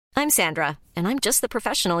I'm Sandra, and I'm just the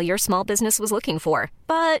professional your small business was looking for.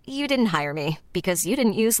 But you didn't hire me because you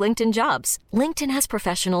didn't use LinkedIn Jobs. LinkedIn has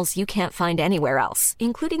professionals you can't find anywhere else,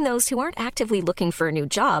 including those who aren't actively looking for a new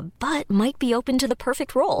job, but might be open to the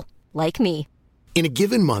perfect role, like me. In a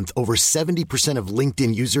given month, over 70% of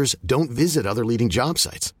LinkedIn users don't visit other leading job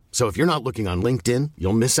sites. So if you're not looking on LinkedIn,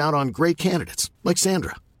 you'll miss out on great candidates like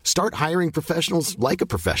Sandra. Start hiring professionals like a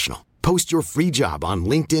professional. Post your free job on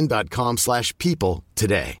linkedin.com/people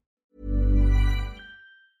today.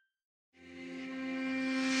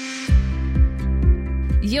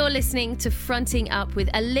 You're listening to Fronting Up with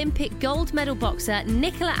Olympic gold medal boxer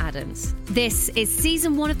Nicola Adams. This is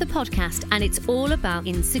season 1 of the podcast, and it's all about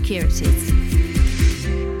insecurities.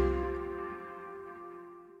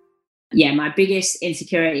 Yeah, my biggest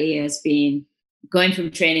insecurity has been going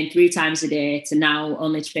from training 3 times a day to now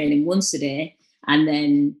only training once a day, and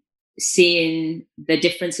then seeing the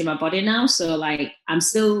difference in my body now. So like, I'm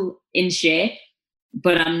still in shape,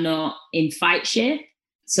 but I'm not in fight shape.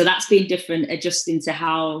 So that's been different, adjusting to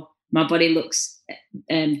how my body looks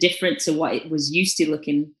different to what it was used to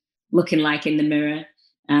looking like in the mirror,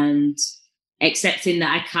 and accepting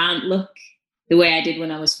that I can't look the way I did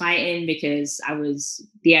when I was fighting because I was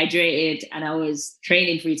dehydrated and I was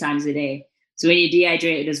training 3 times a day. So when you're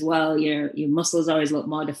dehydrated as well, your muscles always look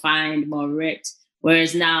more defined, more ripped.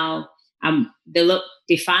 Whereas now they look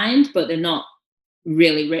defined, but they're not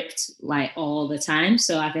really ripped like all the time.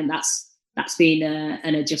 So I think that's been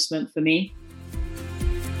an adjustment for me.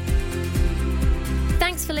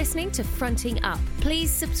 Thanks for listening to Fronting Up. Please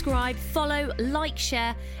subscribe, follow, like,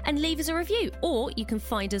 share, and leave us a review. Or you can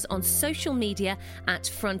find us on social media at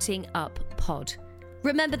Fronting Up Pod.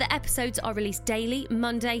 Remember that episodes are released daily,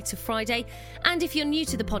 Monday to Friday. And if you're new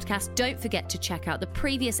to the podcast, don't forget to check out the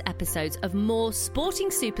previous episodes of more sporting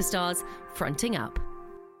superstars fronting up.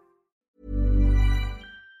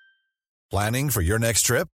 Planning for your next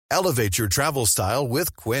trip? Elevate your travel style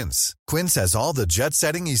with Quince. Quince has all the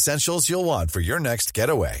jet-setting essentials you'll want for your next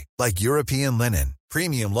getaway, like European linen,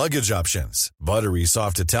 premium luggage options, buttery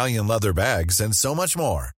soft Italian leather bags, and so much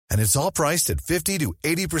more. And it's all priced at 50 to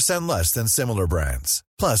 80% less than similar brands.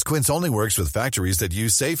 Plus, Quince only works with factories that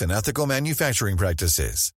use safe and ethical manufacturing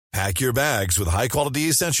practices. Pack your bags with high-quality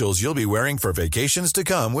essentials you'll be wearing for vacations to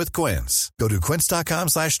come with Quince. Go to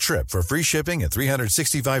quince.com/trip for free shipping and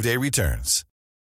 365-day returns.